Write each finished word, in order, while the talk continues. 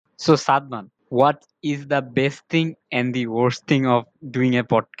So, Sadman, what is the best thing and the worst thing of doing a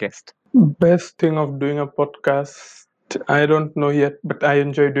podcast? Best thing of doing a podcast, I don't know yet, but I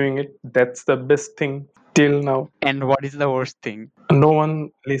enjoy doing it. That's the best thing till now. And what is the worst thing? No one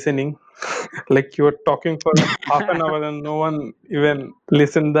listening. Like you're talking for half an hour and no one even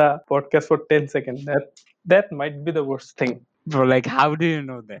listen the podcast for 10 seconds. That might be the worst thing. Bro, like, how do you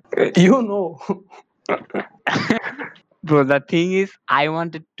know that? You know. Bro, the thing is, I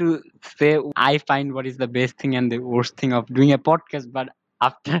wanted to say I find what is the best thing and the worst thing of doing a podcast, but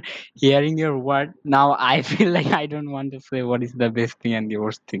after hearing your word, now I feel like I don't want to say what is the best thing and the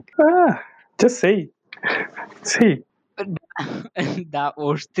worst thing. Just say. See. The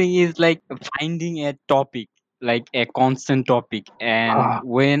worst thing is like finding a topic, like a constant topic. And Ah,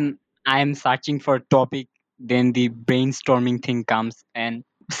 when I'm searching for a topic, then the brainstorming thing comes. And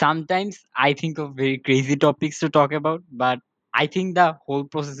sometimes I think of very crazy topics to talk about, but I think the whole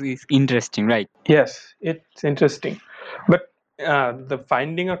process is interesting, right? yes, it's interesting. But the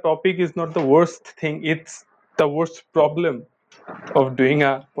finding a topic is not the worst thing. It's the worst problem of doing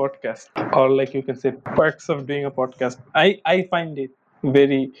a podcast, or like you can say perks of doing a podcast. I find it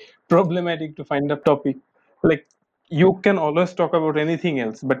very problematic to find a topic. Like you can always talk about anything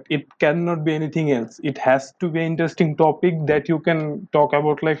else, but it cannot be anything else. It has to be an interesting topic that you can talk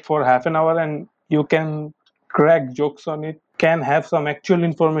about like for half an hour, and you can crack jokes on it, can have some actual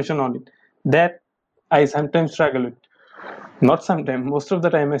information on it. That I sometimes struggle with. Not sometimes, most of the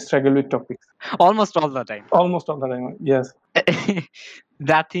time I struggle with topics. Almost all the time. Almost all the time, yes.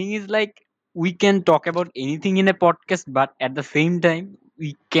 The thing is like we can talk about anything in a podcast, but at the same time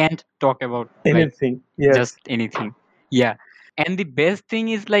we can't talk about like Anything, yes. just anything. Yeah. And the best thing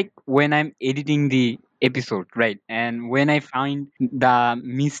is like when I'm editing the episode, right? And when I find the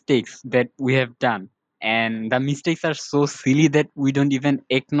mistakes that we have done, and the mistakes are so silly that we don't even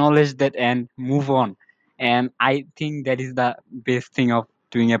acknowledge that and move on. And I think that is the best thing of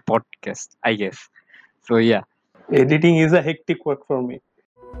doing a podcast, I guess. So yeah. Editing is a hectic work for me.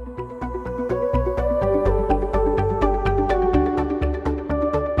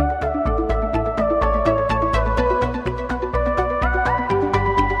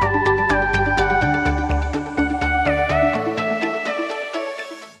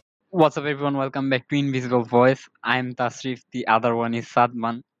 What's up, everyone? Welcome back to Invisible Voice. I'm Tasrif. The other one is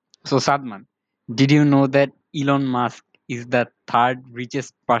Sadman. So, Sadman, did you know that Elon Musk is the third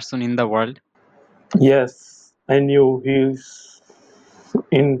richest person in the world? Yes, I knew he's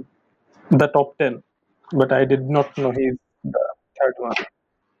in the top 10, but I did not know he's the third one.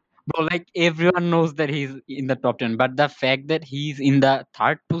 Bro, like everyone knows that he's in the top 10, but the fact that he's in the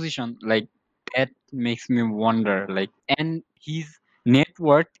third position, like that makes me wonder. Like, and his net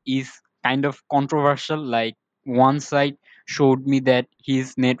worth is kind of controversial. Like, one side showed me that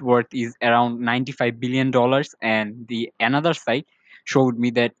his net worth is around $95 billion, and the another side showed me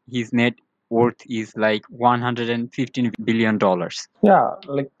that his net worth is like $115 billion. Yeah,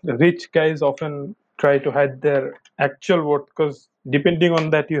 like rich guys often try to hide their actual worth because depending on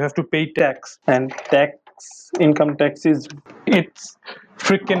that, you have to pay tax, and income tax is it's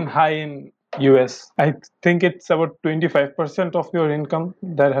freaking high in US. I think it's about 25% of your income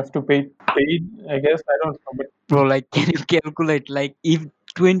that have to pay paid. I guess I don't know, but Bro, like, can you calculate? Like, if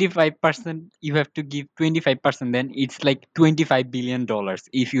 25% you have to give 25%, then it's like $25 billion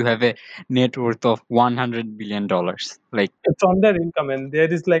if you have a net worth of $100 billion. Like, it's on their income, and there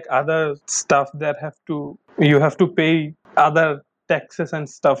is like other stuff that you have to pay other taxes and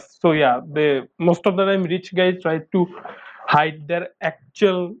stuff. So yeah, they most of the time rich guys try to hide their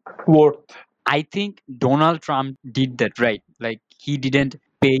actual worth. I think Donald Trump did that, right? Like, he didn't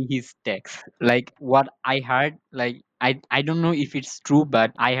pay his tax. Like, what I heard, like, I don't know if it's true,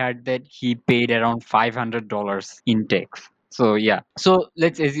 but I heard that he paid around $500 in tax. So yeah. So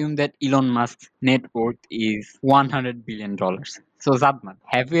let's assume that Elon Musk's net worth is $100 billion. So Zadman,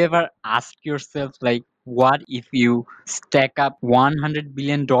 have you ever asked yourself like what if you stack up $100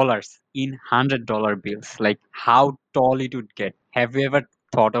 billion in $100 bills? Like how tall it would get? Have you ever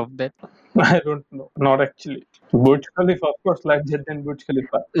thought of that? I don't know, not actually. Burj Khalifa, of course, larger than Burj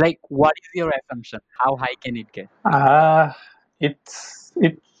Khalifa. Like what is your assumption? How high can it get? Ah, it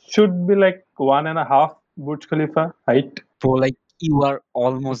should be like 1.5 Burj Khalifa height. So like you are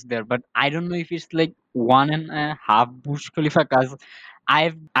almost there, but I don't know if it's like 1.5 Burj Khalifa because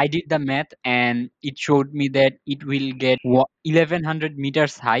I did the math and it showed me that it will get 1100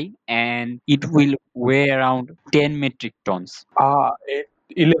 meters high and it will weigh around 10 metric tons.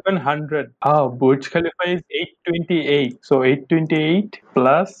 1100. Burj Khalifa is 828. So 828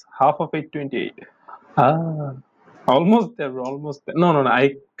 plus half of 828. Ah, Almost there, bro. Almost there. No, no, no.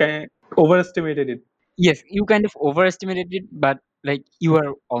 I overestimated it. Yes, you kind of overestimated it, but like you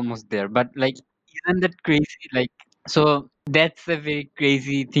are almost there. But like, isn't that crazy? Like, so that's a very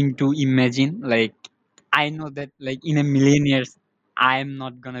crazy thing to imagine. Like, I know that like in a million years, I'm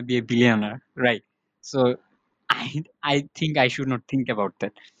not gonna be a billionaire, right? So I think I should not think about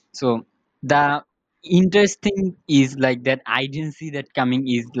that. So the interesting is like that I didn't see that coming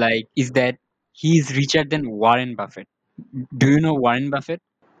is that he is richer than Warren Buffett. Do you know Warren Buffett?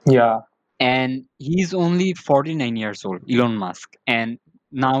 Yeah. And he's only 49 years old, Elon Musk, and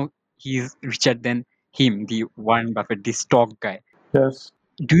now he's richer than him, the Warren Buffett, the stock guy. Yes.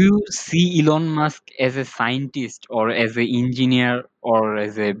 Do you see Elon Musk as a scientist or as an engineer or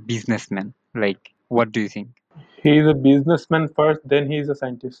as a businessman? Like, what do you think? He's a businessman first, then he's a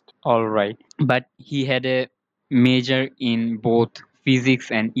scientist. All right, but he had a major in both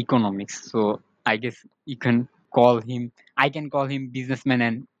physics and economics, so I guess you can call him. I can call him businessman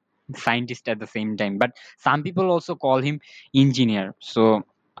and scientist at the same time. But some people also call him engineer, so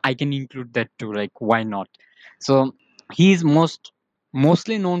I can include that too. Like, why not? So he is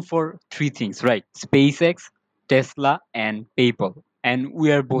mostly known for three things, right? SpaceX, Tesla, and PayPal. And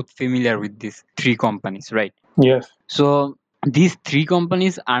we are both familiar with these three companies, right? Yes. So these three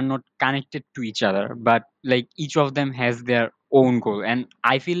companies are not connected to each other, but like each of them has their own goal. And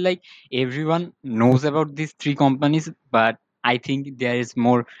I feel like everyone knows about these three companies, but I think there is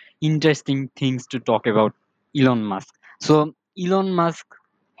more interesting things to talk about Elon Musk. So Elon Musk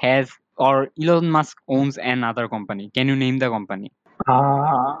owns another company. Can you name the company?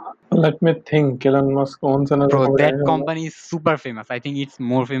 Let me think. Elon Musk owns another Bro, company. I that don't know. company is super famous. I think it's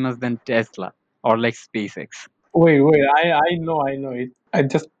more famous than Tesla or like SpaceX. Wait. I know it. I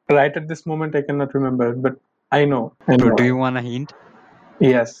just right at this moment I cannot remember it, but I know. I Bro, know. do you want a hint?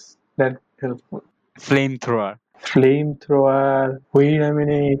 Yes, that helpful. Flamethrower. Flamethrower. Wait a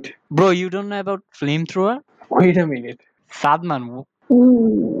minute. Bro, you don't know about flamethrower? Wait a minute. Sadman,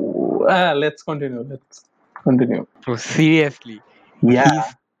 Ooh. Let's continue. Let's continue. bro, seriously. Yeah.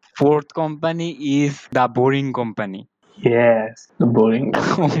 His fourth company is the Boring Company. Yes. The boring.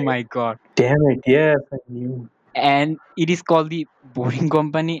 Oh my god. Damn it. Yes, I knew. And it is called the Boring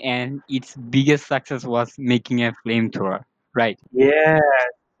Company, and its biggest success was making a flamethrower, right? Yes.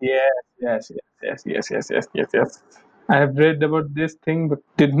 Yes. Yes. I have read about this thing, but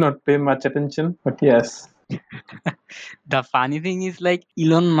did not pay much attention. But yes. The funny thing is, like,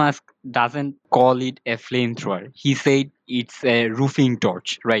 Elon Musk doesn't call it a flamethrower. He said it's a roofing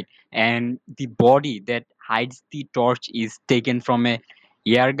torch, right? And the body that hides the torch is taken from a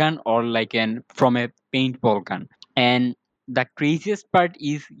air gun or like an from a paintball gun. And the craziest part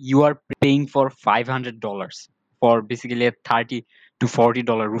is you are paying for $500 for basically a 30 to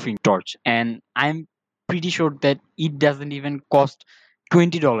 $40 roofing torch. And I'm pretty sure that it doesn't even cost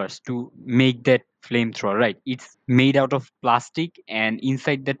 $20 to make that flamethrower, right? It's made out of plastic, and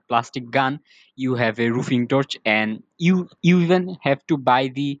inside that plastic gun you have a roofing torch, and you even have to buy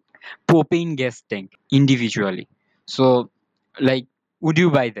the propane gas tank individually. So, like, would you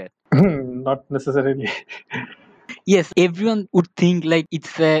buy that? Not necessarily. Yes, everyone would think like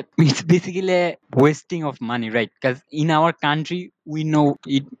it's basically a wasting of money, right? Because in our country we know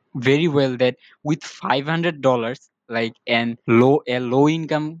it very well that with $500, like a low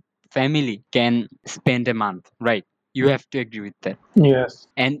income family can spend a month, right? You have to agree with that. Yes.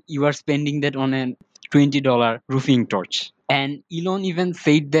 And you are spending that on a $20 roofing torch. And Elon even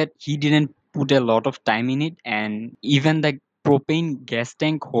said that he didn't put a lot of time in it, and even the propane gas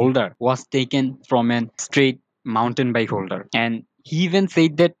tank holder was taken from a straight mountain bike holder. And he even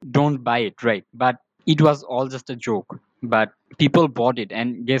said that don't buy it, right? But it was all just a joke. But people bought it,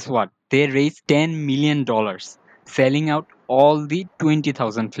 and guess what? They raised $10 million selling out all the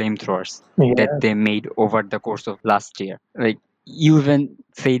 20,000 flamethrowers that Yes. they made over the course of last year. Like, you even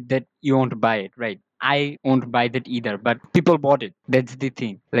said that you won't buy it, right? I won't buy that either, but people bought it. That's the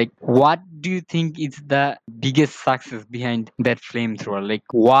thing. Like, what do you think is the biggest success behind that flamethrower? Like,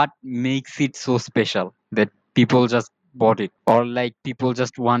 what makes it so special that people just bought it? Or like people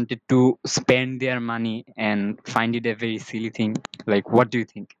just wanted to spend their money and find it a very silly thing? Like, what do you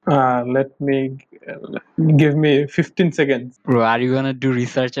think? Let me give me 15 seconds. Bro, are you gonna do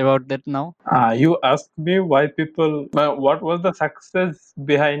research about that now? You asked me why people, what was the success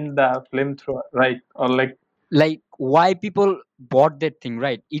behind the flamethrower, right? Or like, Like, why people bought that thing,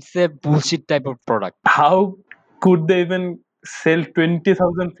 right? It's a bullshit type of product. how could they even sell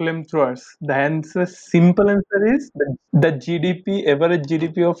 20,000 flamethrowers? The answer, simple answer is the GDP, average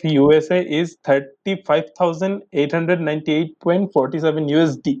GDP of USA is 35,898.47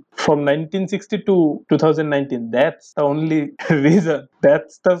 USD from 1960 to 2019. That's the only reason.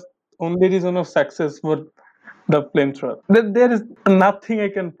 That's the only reason of success for the flamethrower. There is nothing I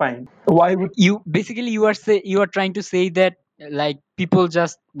can find. Why would You basically you are trying to say that like people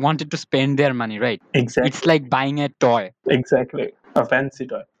just wanted to spend their money, right? It's exactly like buying a toy, exactly a fancy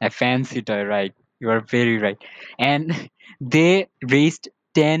toy? a fancy toy, right? You are very right. And they raised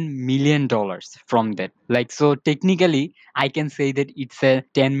 $10 million from that. Like, so technically, I can say that it's a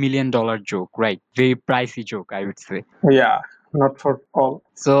 $10 million joke, right? Very pricey joke, I would say. Yeah, not for all.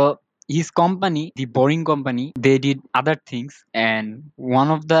 So his company, the Boring Company, they did other things, and one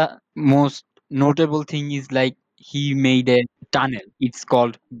of the most notable thing is like he made a tunnel. It's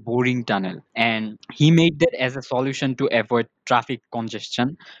called Boring Tunnel, and he made that as a solution to avoid traffic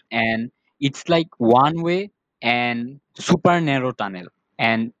congestion. And it's like one way and super narrow tunnel.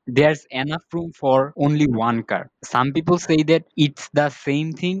 And there's enough room for only one car. Some people say that it's the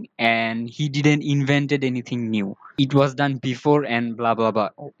same thing and he didn't invented anything new. It was done before and blah blah blah.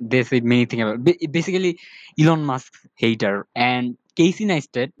 They say many things about basically Elon Musk's hater. And Casey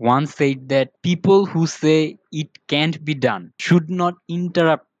Neistat once said that people who say it can't be done should not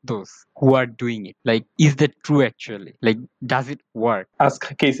interrupt those who are doing it. Like, is that true actually? Like, does it work?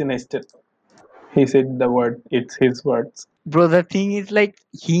 Ask Casey Neistat. He said the word. It's his words. Bro, the thing is like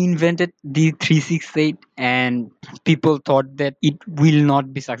he invented the 368 and people thought that it will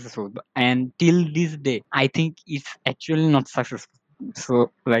not be successful. And till this day, I think it's actually not successful.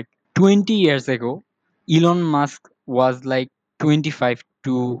 So like 20 years ago, Elon Musk was like 25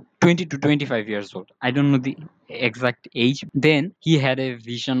 to 20 to 25 years old. I don't know the exact age. Then he had a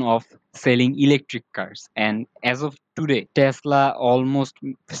vision of selling electric cars. And as of today, Tesla almost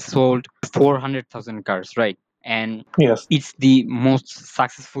sold 400,000 cars, right? And Yes, it's the most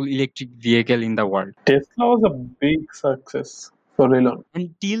successful electric vehicle in the world. Tesla was a big success for Elon.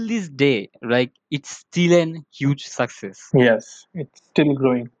 Until this day, like it's still a huge success. Yes, it's still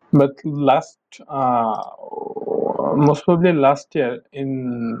growing. But most probably last year,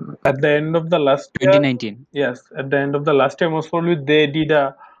 in at the end of the last year, 2019. yes, at the end of the last year, most probably they did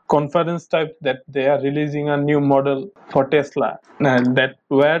a conference type that they are releasing a new model for Tesla, and that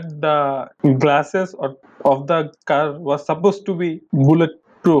where the glasses of the car was supposed to be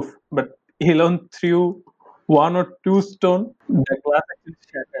bulletproof, but Elon threw one or two stone, the glass actually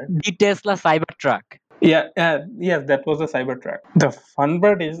shattered. The Tesla Cybertruck. Yeah, yes, that was a Cybertruck. The fun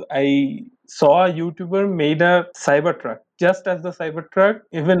part is I saw a YouTuber made a Cybertruck just as the Cybertruck,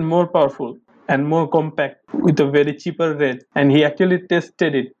 even more powerful and more compact with a very cheaper rate. And he actually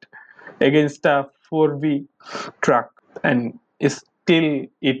tested it against a 4V truck, and still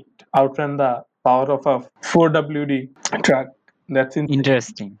it outran the power of a 4WD truck. That's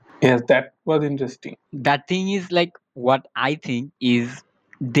Interesting. yes, that was interesting. That thing is like what I think is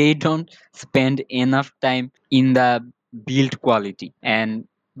they don't spend enough time in the build quality, and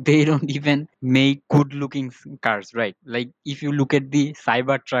they don't even make good looking cars, right? Like if you look at the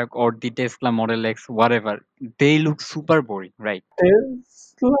Cybertruck or the Tesla Model X, whatever, they look super boring, right?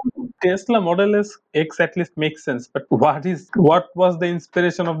 Tesla, Tesla Model X at least makes sense, but what was the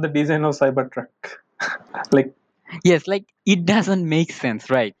inspiration of the design of Cybertruck? Like Yes, like it doesn't make sense,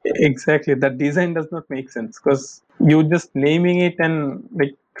 right? exactly, the design does not make sense because you just naming it and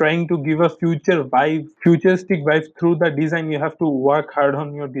like trying to give a futuristic vibe through the design. You have to work hard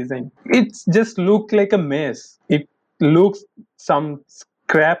on your design. It's just look like a mess. It looks some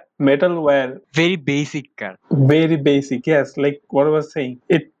scrap metalware. Very basic car. Very basic, yes. Like what I was saying,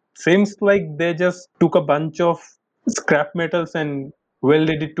 it seems like they just took a bunch of scrap metals and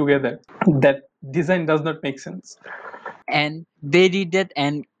welded it together. That design does not make sense. And they did that,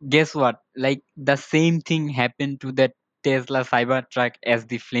 and guess what? Like the same thing happened to that Tesla Cybertruck as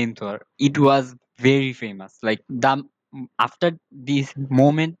the flamethrower. It was very famous. Like the after this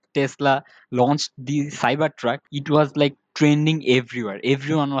moment Tesla launched the Cybertruck, it was like trending everywhere.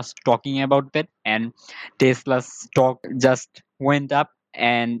 Everyone was talking about that, and Tesla's stock just went up,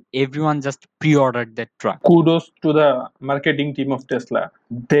 and everyone just pre-ordered that truck. Kudos to the marketing team of Tesla.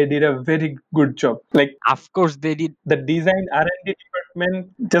 They did a very good job. Like Of course, they did. the design R&D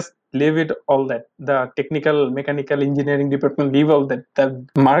department, just leave it all that. The technical, mechanical engineering department, leave all that. The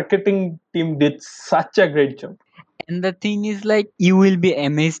marketing team did such a great job. And the thing is, like, you will be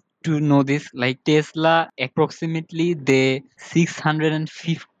amazed to know this. Like, Tesla, approximately, they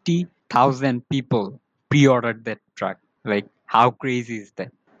 650,000 people pre ordered that truck. Like, how crazy is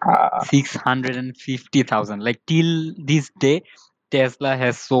that? Ah, 650,000. Like till this day, Tesla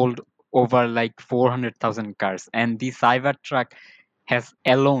has sold over like 400,000 cars, and the Cybertruck has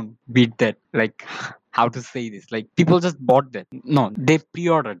alone beat that. Like, how to say this? Like, people just bought that. No, they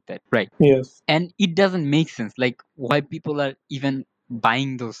pre-ordered that, right? yes. And it doesn't make sense. Like, why people are even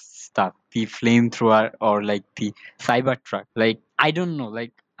buying those stuff, the flamethrower or like the Cybertruck. Like, I don't know.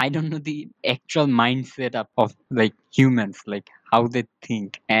 Like, I don't know the actual mindset of like humans, like how they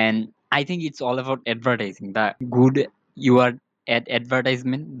think. And I think it's all about advertising. The good you are at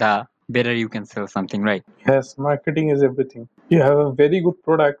advertisement, the better you can sell something, right? Yes, marketing is everything. You have a very good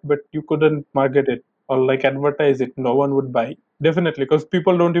product, but you couldn't market it or like advertise it. No one would buy. Definitely, because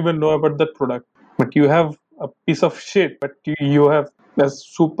people don't even know about that product. But you have a piece of shit, but you have a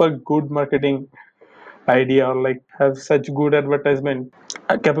super good marketing idea or like have such good advertisement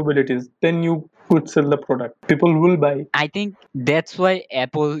capabilities. Then you could sell the product. People will buy. I think that's why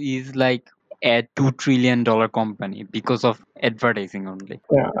Apple is like a $2 trillion company because of advertising only.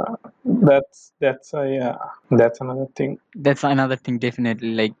 Yeah, that's another thing. That's another thing,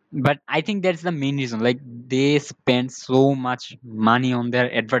 definitely. Like, but I think that's the main reason. Like, they spend so much money on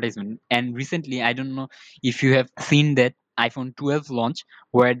their advertisement. And recently, I don't know if you have seen that iPhone 12 launch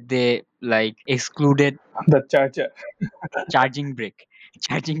where they like excluded The charger. charging brick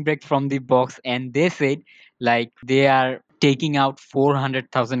charging brick from the box, and they said like they are taking out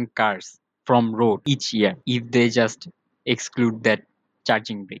 400,000 cars from road each year if they just exclude that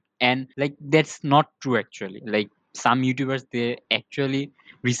charging brick. And like that's not true actually. Like some YouTubers, they actually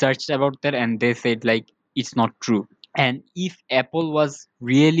researched about that and they said like it's not true. And if Apple was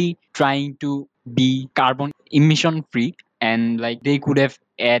really trying to be carbon emission free, and like they could have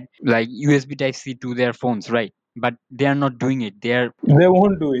add like USB type C to their phones, right? But they are not doing it. They are They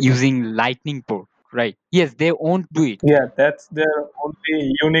won't do it. using lightning port, right? Yes, they won't do it. Yeah, that's their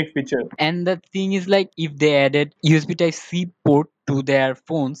only unique feature. And the thing is like if they added USB type C port to their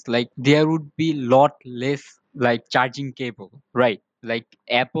phones, like there would be lot less like charging cable, right? Like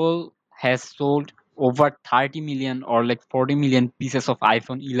Apple has sold over 30 million or like 40 million pieces of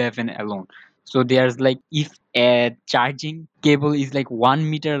iPhone 11 alone. So there's like if a charging cable is like 1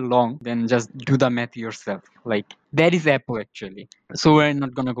 meter long, then just do the math yourself. Like that is Apple actually. So we're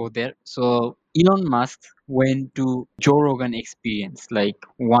not gonna go there. So Elon Musk went to Joe Rogan Experience like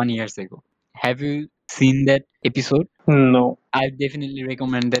 1 years ago. Have you seen that episode? No. I definitely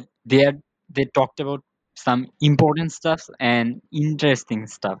recommend that. They talked about some important stuff and interesting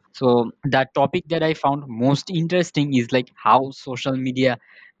stuff. So the topic that I found most interesting is like how social media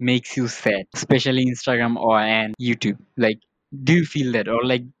makes you sad, especially Instagram or and YouTube. Like, do you feel that, or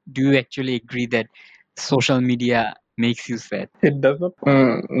like, do you actually agree that social media makes you sad? It does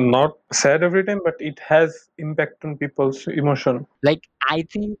not sad every time, but it has impact on people's emotion. Like I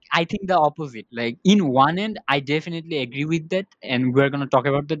think the opposite. Like in one end I definitely agree with that and we're going to talk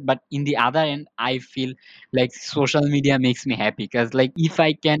about that, but in the other end I feel like social media makes me happy because like if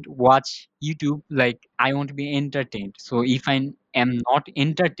I can't watch YouTube, like I won't be entertained. So if I am not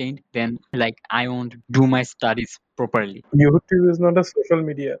entertained, then like I won't do my studies properly. YouTube is not a social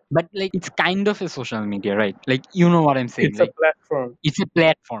media. But like it's kind of a social media, right? Like you know what I'm saying. It's a Like platform. it's a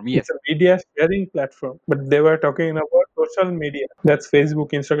platform, It's yes. a media sharing platform. But they were talking about social media. That's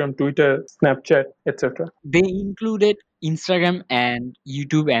Facebook, Instagram, Twitter, Snapchat, etc. They included Instagram and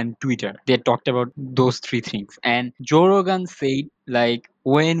YouTube and Twitter. They talked about those three things. And Joe Rogan said, like,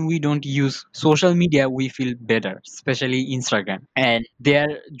 when we don't use social media, we feel better, especially Instagram. And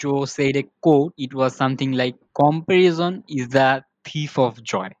there, Joe said a quote. It was something like, comparison is the thief of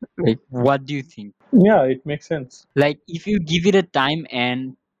joy. Like, what do you think? Yeah, it makes sense. Like, if you give it a time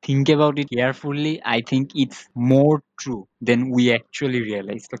and think about it carefully, I think it's more true than we actually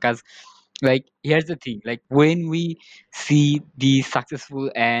realize. Because like here's the thing, like when we see the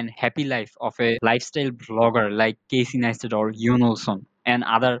successful and happy life of a lifestyle blogger like Casey Neistat or Yoon Olson and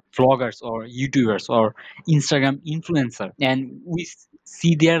other vloggers or YouTubers or Instagram influencer, and we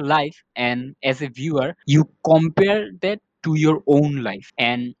see their life, and as a viewer you compare that to your own life,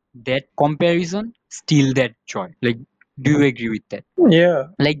 and that comparison steal that joy. Like, do you agree with that? Yeah,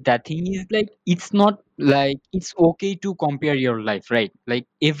 Like the thing is like it's not like it's okay to compare your life, right? Like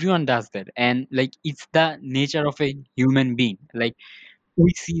everyone does that, and like it's the nature of a human being. Like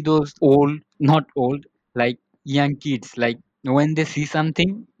we see those old, not old, like young kids, like when they see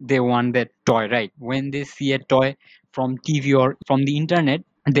something they want that toy, right? When they see a toy from TV or from the internet,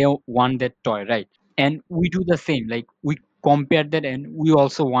 they want that toy, right? And we do the same. Like we compare that and we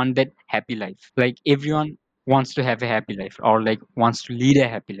also want that happy life. Like everyone wants to have a happy life or like wants to lead a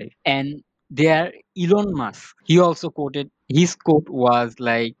happy life. And there Elon Musk, he also quoted his quote was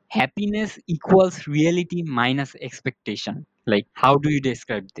like, happiness equals reality minus expectation. Like, how do you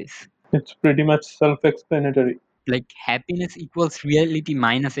describe this? It's pretty much self-explanatory. Like, happiness equals reality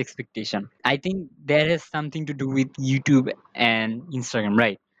minus expectation. I think that has something to do with YouTube and Instagram,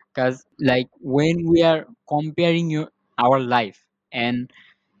 right? Because like when we are comparing our life, and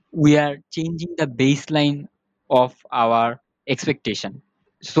we are changing the baseline of our expectation.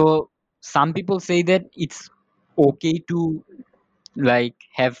 So some people say that it's okay to like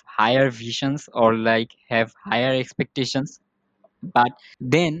have higher visions or like have higher expectations, but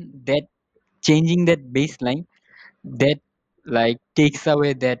then that changing that baseline, that like takes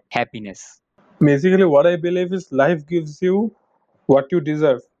away that happiness. Basically, what I believe is life gives you what you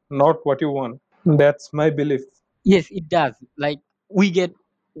deserve, not what you want. That's my belief. Yes, it does. Like we get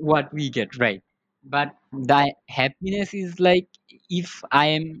what we get, right? But the happiness is like, if I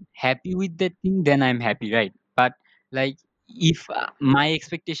am happy with that thing, then I'm happy, right? But like if my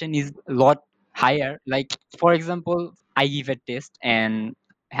expectation is a lot higher, like for example, I give a test and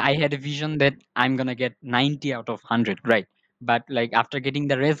I had a vision that I'm gonna get 90 out of 100, right? But like after getting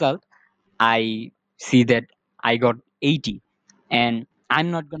the result, I see that I got 80, and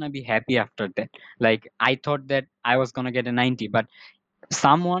I'm not gonna be happy after that. Like I thought that I was gonna get a 90, but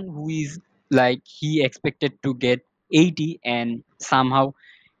someone who is like he expected to get 80 and somehow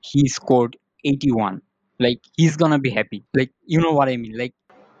he scored 81. Like he's gonna be happy. Like you know what I mean? Like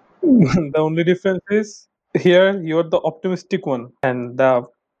The only difference is here you're the optimistic one, and the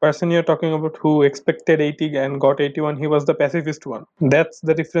person you're talking about who expected 80 and got 81, he was the pacifist one. That's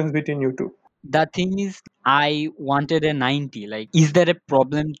the difference between you two. the thing is, I wanted a 90. Like, is there a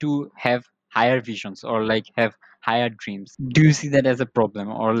problem to have higher visions or like have higher dreams? Do you see that as a problem,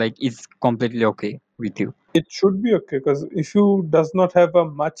 or like it's completely okay with you? It should be okay, because if you does not have a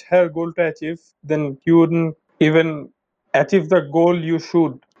much higher goal to achieve, then you wouldn't even achieve the goal you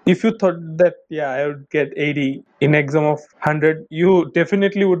should. If you thought that, yeah, I would get 80 in exam of 100, you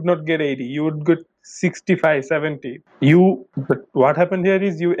definitely would not get 80, you would get 65, 70. But what happened here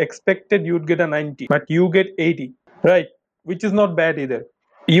is you expected you'd get a 90, but you get 80, right? Which is not bad either.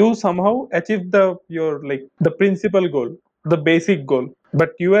 You somehow achieve your like the principal goal, the basic goal,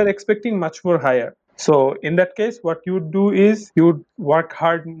 but you are expecting much more higher. So in that case, what you do is you work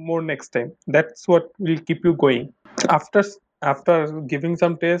hard more next time. That's what will keep you going. After after giving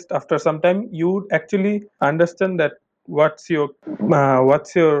some test, after some time, you actually understand that what's your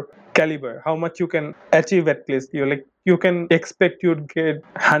caliber, how much you can achieve at least. You can expect you'd get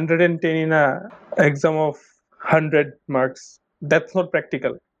 110 in a exam of 100 marks. That's not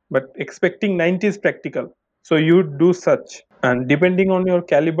practical, but expecting 90 is practical. So you do such, and depending on your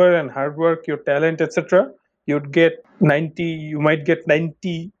caliber and hard work, your talent, etc., you'd get 90. You might get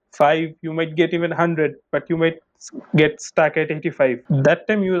 95. You might get even 100, but you might get stuck at 85. That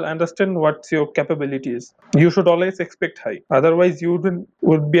time you will understand what your capability is. You should always expect high. Otherwise, you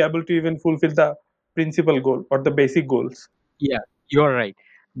would be able to even fulfill the principal goal or the basic goals. Yeah, you're right.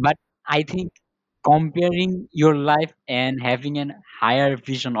 But I think comparing your life and having a higher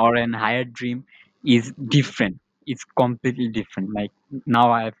vision or a higher dream is different. It's completely different. Like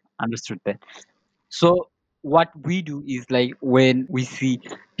now I've understood that. So what we do is like when we see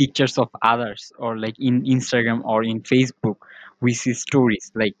pictures of others or like in Instagram or in Facebook, we see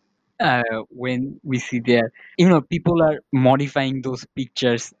stories like when we see their, people are modifying those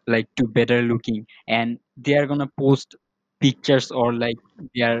pictures like to better looking, and they are gonna post pictures or like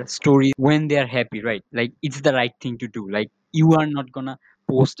their stories when they are happy, right? Like it's the right thing to do. Like you are not gonna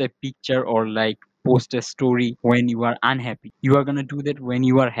post a picture or like post a story when you are unhappy. You are gonna do that when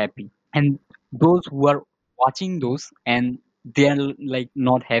you are happy. And those who are watching those and they are like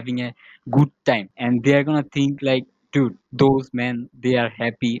not having a good time, and they are gonna think like, dude, those men, they are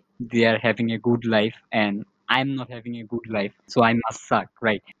happy, they are having a good life, and I'm not having a good life, so I must suck,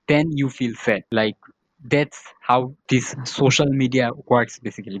 right? Then you feel sad. Like that's how this social media works.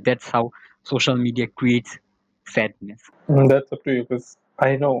 Basically, that's how social media creates sadness. That's up to you, because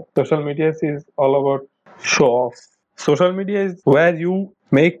I know social media is all about show off. Social media is where you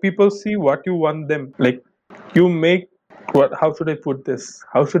make people see what you want them. Like you make what? How should I put this?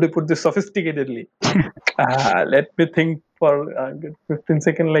 How should I put this sophisticatedly? Let me think for a good 15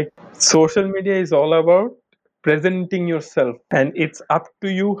 seconds. Like social media is all about presenting yourself, and it's up to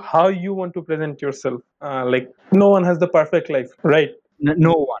you how you want to present yourself. Like no one has the perfect life, right?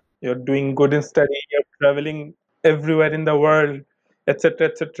 No one. You're doing good in study, you're traveling everywhere in the world, etc.,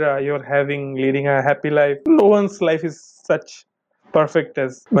 etc. You're having leading a happy life. No one's life is such perfect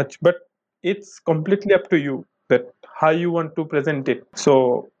as much, but it's completely up to you that how you want to present it.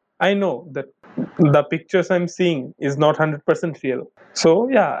 So I know that the pictures I'm seeing is not 100% real. So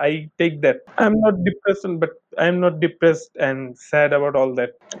yeah, I take that. I'm not depressed, but I'm not depressed and sad about all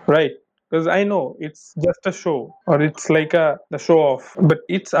that, right? Because I know it's just a show, or it's like a the show off. But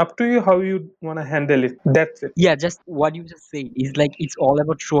it's up to you how you wanna handle it. That's it. Yeah, just what you just said is like it's all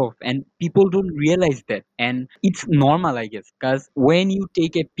about show off, and people don't realize that, and it's normal, I guess, because when you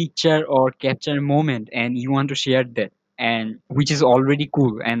take a picture or capture a moment and you want to share that, and which is already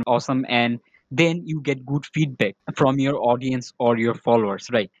cool and awesome, and then you get good feedback from your audience or your followers,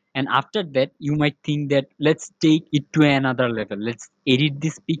 right? And after that you might think that let's take it to another level, let's edit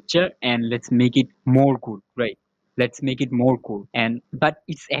this picture and let's make it more good, right? Let's make it more cool, and but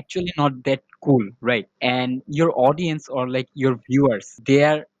it's actually not that cool, right? And your audience or like your viewers, they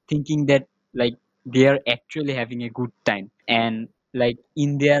are thinking that like they are actually having a good time, and like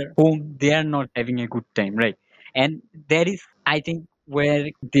in their home they are not having a good time, right? And that is, I think, where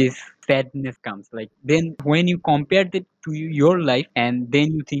this sadness comes. Like then when you compare that to your life, and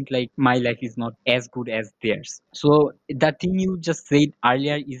then you think like my life is not as good as theirs. So the thing you just said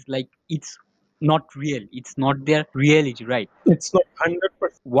earlier is like it's not real, it's not their reality, right? It's not 100%.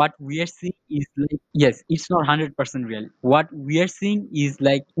 What we are seeing is like, yes, it's not 100% real. What we are seeing is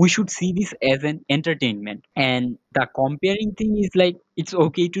like we should see this as an entertainment, and the comparing thing is like it's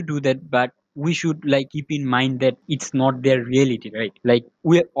okay to do that, but we should like keep in mind that it's not their reality, right? Like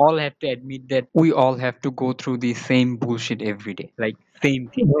we all have to admit that we all have to go through the same bullshit every day, like same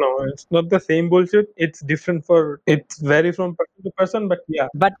thing. No, it's not the same bullshit. It's different for. It's vary from person to person, but yeah,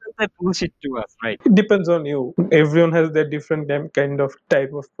 But that's a bullshit to us, right? it depends on you. Everyone has their different kind of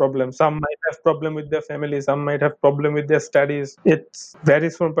type of problem. Some might have problem with their family. Some might have problem with their studies. It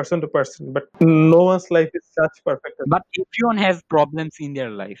varies from person to person. But no one's life is such perfect. But everyone has problems in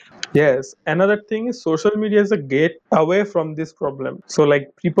their life. Yes. Another thing is social media is a gate away from this problem. So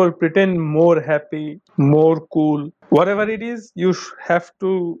like people pretend more happy, more cool, whatever it is. You have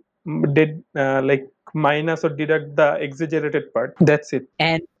to did like minus or deduct the exaggerated part. That's it.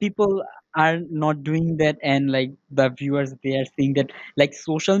 And people are not doing that, and like the viewers, they are saying that like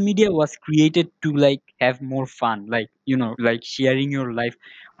social media was created to like have more fun, like like sharing your life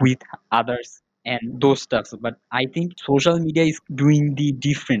with others and those stuffs. But I think social media is doing the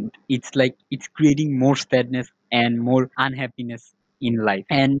different, it's like it's creating more sadness and more unhappiness in life.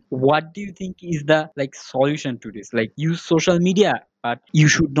 And what do you think is the like solution to this? Like use social media, but you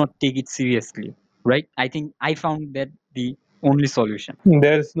should not take it seriously, right? I think I found that the only solution.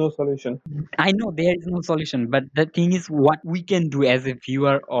 There is no solution. I know there is no solution, but the thing is what we can do as a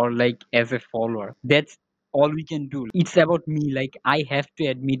viewer or like as a follower. That's all we can do. It's about me. Like I have to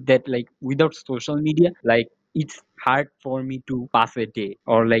admit that like without social media, like it's hard for me to pass a day,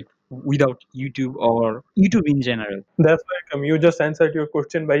 or like without YouTube or YouTube in general. That's welcome. You just answered your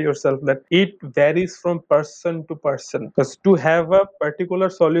question by yourself that it varies from person to person. Because to have a particular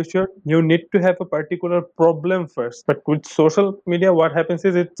solution, you need to have a particular problem first. But with social media, what happens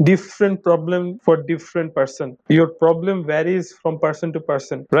is it's different problem for different person. Your problem varies from person to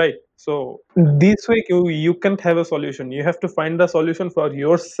person, right? So this way you can't have a solution. You have to find the solution for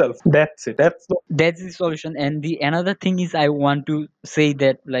yourself. That's it. That's the solution. And the another thing is I want to say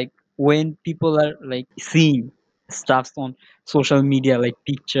that like when people are like seeing stuff on social media, like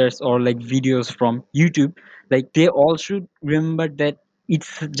pictures or like videos from YouTube, like they all should remember that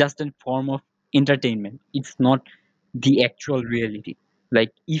it's just a form of entertainment, it's not the actual reality.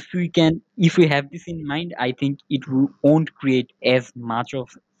 Like if we have this in mind, I think it won't create as much of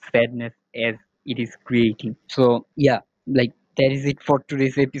sadness as it is creating. So yeah, like that is it for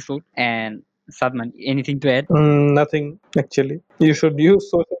today's episode. And Sadman, anything to add? Nothing actually. You should use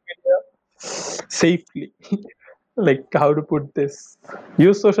social media safely. Like how to put this?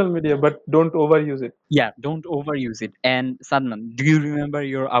 Use social media, but don't overuse it. Yeah, don't overuse it. And Sadman, do you remember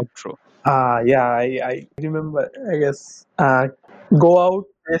your outro? Yeah, I remember. I guess go out,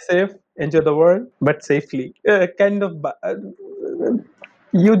 stay safe, enjoy the world, but safely. Kind of.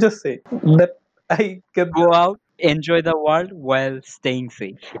 You just say that. I get Go the. out, enjoy the world while staying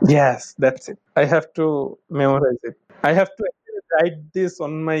safe. Yes, that's it. I have to memorize it. I have to actually write this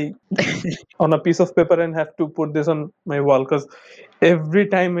on my on a piece of paper and have to put this on my wall because every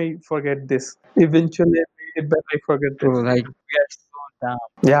time I forget this. Eventually, I read it, but I forget Bro, this. like we are so dumb.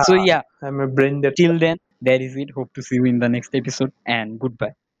 Yeah, So yeah, I'm a brain dead. till then, that is it. Hope to see you in the next episode, and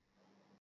goodbye.